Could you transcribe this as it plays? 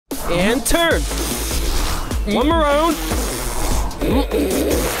And turn. One more round.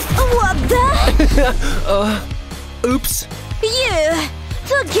 What the? Oops. You!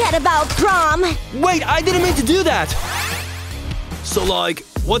 Forget about prom! Wait, I didn't mean to do that! So like,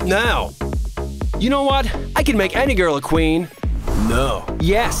 what now? You know what? I can make any girl a queen. No.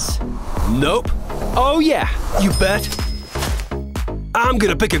 Yes. Nope. Oh yeah, you bet. I'm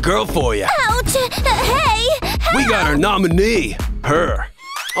gonna pick a girl for you. Ouch! Hey! We got our nominee. Her.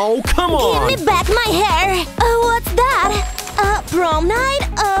 Oh, come on! Give me back my hair! What's that? Prom night?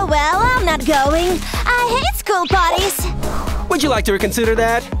 Oh, well, I'm not going. I hate school parties. Would you like to reconsider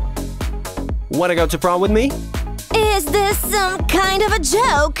that? Wanna go to prom with me? Is this some kind of a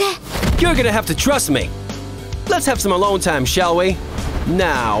joke? You're gonna have to trust me. Let's have some alone time, shall we?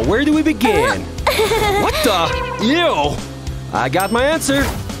 Now, where do we begin? What the? Ew! I got my answer.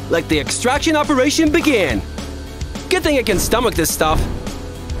 Let the extraction operation begin. Good thing I can stomach this stuff.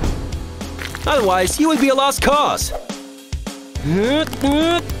 Otherwise, you would be a lost cause.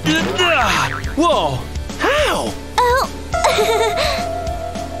 Whoa! How? Oh!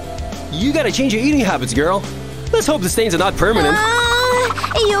 You gotta change your eating habits, girl. Let's hope the stains are not permanent.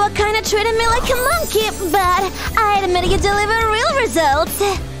 You are kinda treating me like a monkey, but I admit you deliver real results.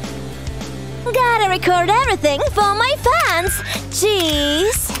 Gotta record everything for my fans.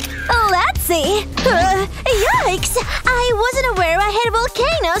 Jeez. Let's see. Yikes! I wasn't aware I had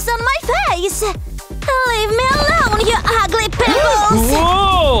volcanoes on my face. Leave me alone, you ugly pimples!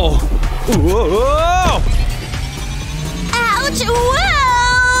 Whoa! Whoa! Ouch!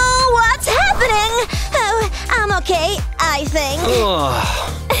 Whoa! What's happening? Oh, I'm okay, I think.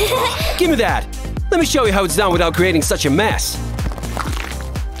 Give me that. Let me show you how it's done without creating such a mess.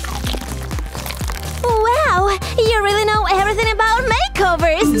 Wow! You really know everything about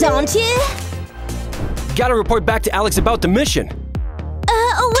makeovers, don't you? Gotta report back to Alex about the mission.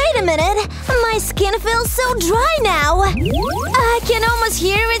 Wait a minute. My skin feels so dry now. I can almost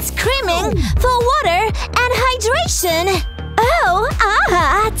hear it screaming for water and hydration. Oh,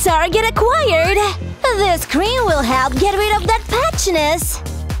 target acquired. This cream will help get rid of that patchiness.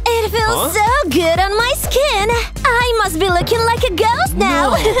 It feels so good on my skin. I must be looking like a ghost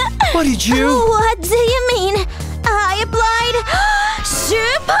now. No. What did you? What do you mean? I applied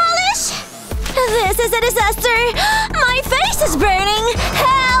shoe polish? This is a disaster! My face is burning!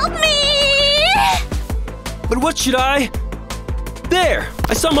 Help me! But what should I… There!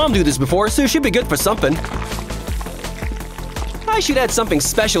 I saw Mom do this before, so it should be good for something. I should add something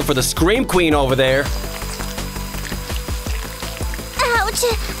special for the Scream Queen over there. Ouch!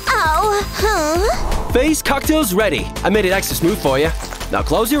 Ow! Face cocktail's ready. I made it extra smooth for you. Now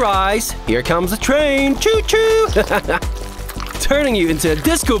close your eyes. Here comes the train. Choo-choo! Turning you into a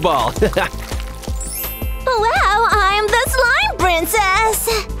disco ball. Wow, I'm the slime princess!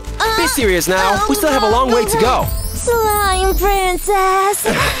 Be serious now. We still have a long way to go. Slime princess!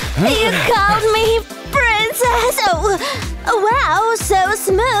 You called me princess! Oh, wow, so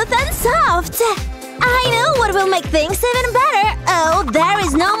smooth and soft! I know what will make things even better! Oh, there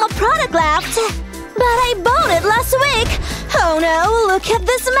is no more product left! But I bought it last week! Oh no, look at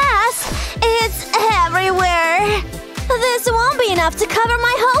this mess! It's everywhere! This won't be enough to cover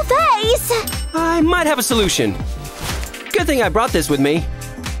my whole face! I might have a solution. Good thing I brought this with me.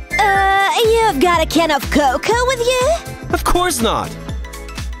 You've got a can of cocoa with you? Of course not!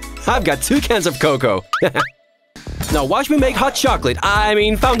 I've got 2 cans of cocoa. Now watch me make hot chocolate, I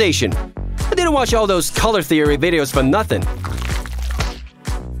mean foundation. I didn't watch all those color theory videos for nothing.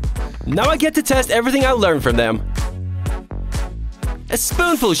 Now I get to test everything I learned from them. A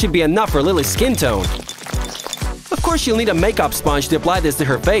spoonful should be enough for Lily's skin tone. Of course she'll need a makeup sponge to apply this to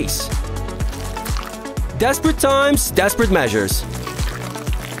her face. Desperate times, desperate measures.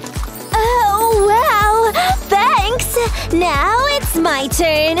 Oh, wow! Thanks! Now it's my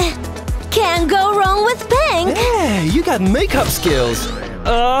turn. Can't go wrong with pink. Hey, you got makeup skills.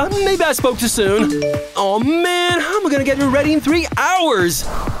 Maybe I spoke too soon. Oh man, I'm gonna get you ready in 3 hours.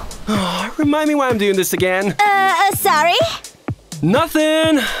 Remind me why I'm doing this again. Sorry?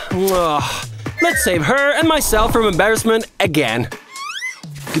 Nothing. Let's save her and myself from embarrassment again.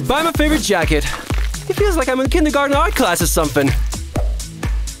 Goodbye, my favorite jacket. It feels like I'm in kindergarten art class or something.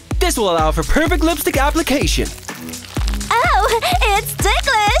 This will allow for perfect lipstick application. Oh, it's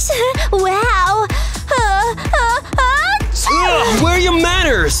ticklish! Wow! Ugh, where are your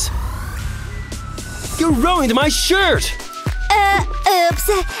manners? You ruined my shirt! Oops.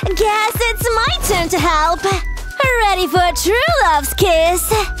 Guess it's my turn to help. Ready for a true love's kiss?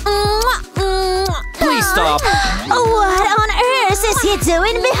 Please stop. What on earth is he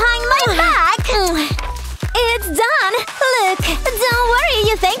doing behind my back? It's done! Look, don't worry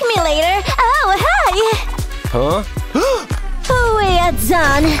you thank me Huh? We are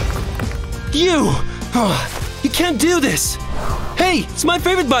done. You! You can't do this! Hey, it's my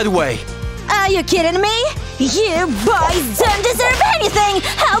favorite, by the way! Are you kidding me? You boys don't deserve anything!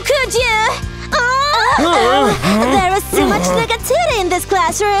 How could you? There is too much negativity in this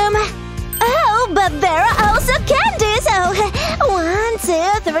classroom. Oh, but there are also candies. Oh, 1,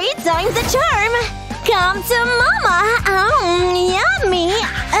 2, 3 times the charm. Come to mama. Yummy.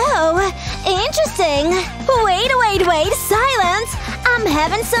 Oh, interesting. Wait. Silence. I'm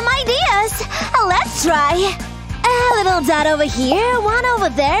having some ideas. Let's try. A little dot over here, one over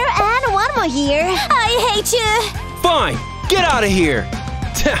there, and one more here. I hate you. Fine! Get out of here!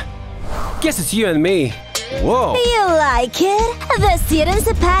 Guess it's you and me. Whoa. You like it? The student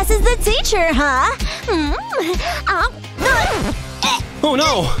surpasses the teacher, huh? Oh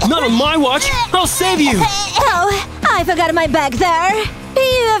no! Not on my watch! I'll save you! Oh, I forgot my bag there.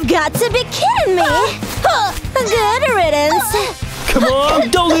 You've got to be kidding me! Good riddance. Come on,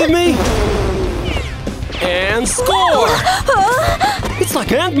 don't leave me! And score! It's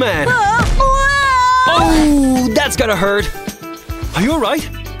like Ant-Man! Oh, that's gotta hurt! Are you alright?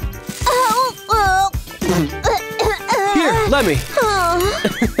 Here, let me.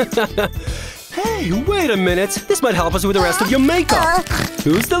 Hey, wait a minute. This might help us with the rest of your makeup.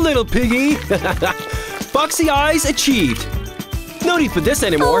 Who's the little piggy? Foxy eyes achieved. No need for this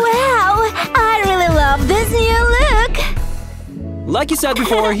anymore. Wow, I really love this new look. Like you said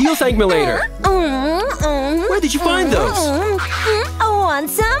before, you'll thank me later. Where did you find those? Want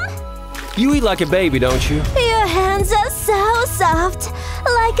some? You eat like a baby, don't you? Your hands are so soft,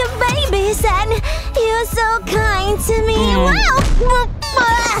 like a baby's, and you're so kind to me. Wow!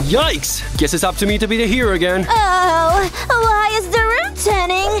 Yikes! Guess it's up to me to be the hero again. Oh, why is the room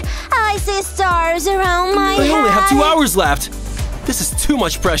turning? I see stars around my head. I only have 2 hours left. This is too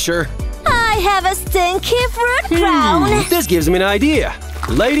much pressure. I have a stinky fruit crown. This gives me an idea.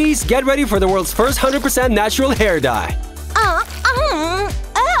 Ladies, get ready for the world's first 100% natural hair dye.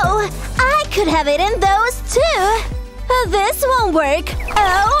 Oh, I could have eaten those too. This won't work.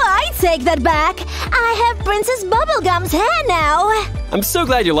 Oh, I take that back. I have Princess Bubblegum's hair now. I'm so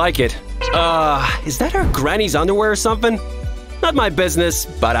glad you like it. Is that her granny's underwear or something? Not my business,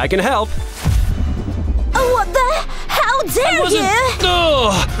 but I can help. What the? How dare you?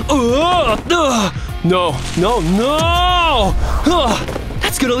 No.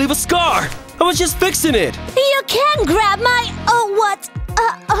 That's gonna leave a scar. I was just fixing it. You can't grab my… Oh, what?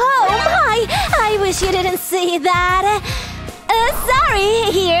 Oh, my! I wish you didn't see that.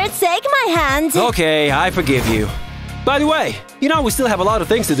 Sorry. Here, take my hand. Okay, I forgive you. By the way, you know we still have a lot of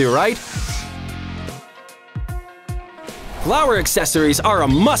things to do, right? Flower accessories are a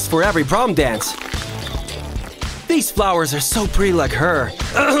must for every prom dance. These flowers are so pretty like her.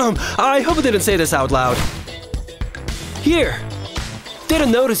 I hope I didn't say this out loud. Here.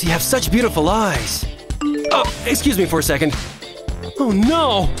 Didn't notice you have such beautiful eyes. Oh, excuse me for a second. Oh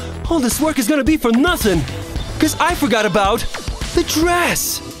no! All this work is gonna be for nothing! Because I forgot about the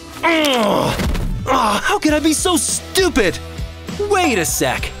dress! How can I be so stupid? Wait a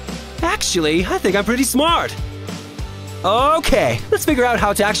sec. Actually, I think I'm pretty smart. Okay, let's figure out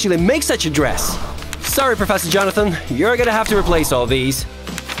how to actually make such a dress. Sorry, Professor Jonathan, you're gonna have to replace all these.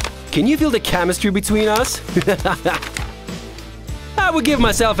 Can you feel the chemistry between us? I would give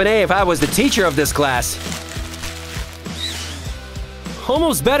myself an A if I was the teacher of this class.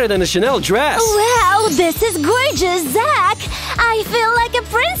 Almost better than the Chanel dress. Wow, this is gorgeous, Zach. I feel like a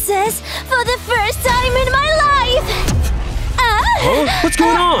princess for the first time in my life. Oh, what's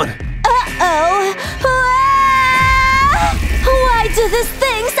going on? Why do these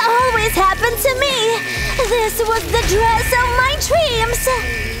things always happen to me? This was the dress of my dreams.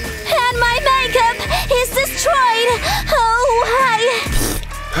 And my makeup is destroyed. Oh, why?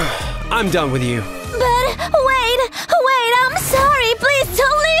 I'm done with you. But wait, I'm sorry. Please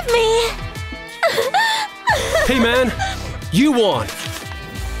don't leave me. Hey man, you won.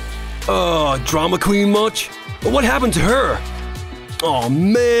 Drama queen much? What happened to her? Oh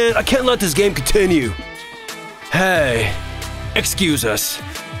man, I can't let this game continue. Hey, excuse us.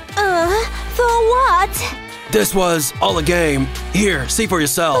 For what? This was all a game. Here, see for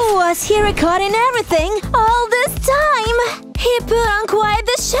yourself. Was he recording everything all this time? He put on quite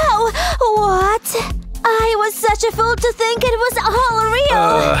the show. What? I was such a fool to think it was all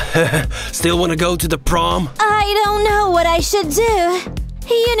real. Still want to go to the prom? I don't know what I should do.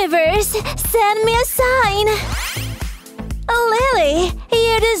 Universe, send me a sign. Lily,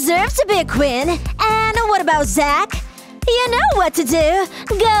 you deserve to be a queen. And what about Zach? You know what to do.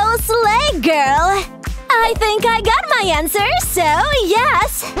 Go slay, girl. I think I got my answer, so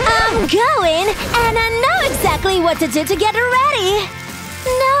yes, I'm going, and I know exactly exactly what to do to get ready.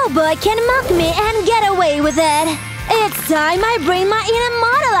 No boy can mock me and get away with it. It's time I bring my inner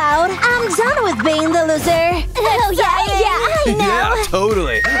model out. I'm done with being the loser. Oh, yeah, I know. Yeah,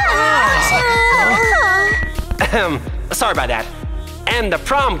 totally. Sorry about that. And the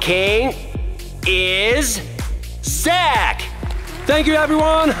prom king is Zach. Thank you,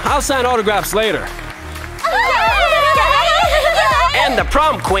 everyone. I'll sign autographs later. And the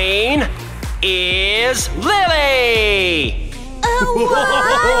prom queen is Lily.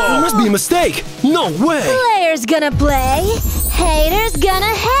 What? It must be a mistake. No way. Players gonna play, haters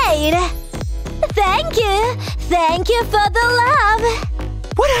gonna hate. Thank you. Thank you for the love.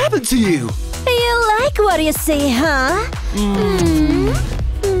 What happened to you? You like what you see, huh?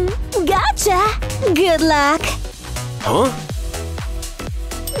 Gotcha. Good luck. Huh?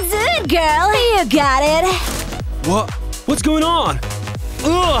 Do it, girl. You got it. What? What's going on?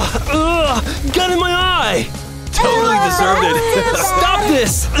 Ugh! Got in my eye! Totally deserved it! Stop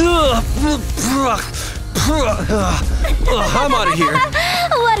this! I'm out of here!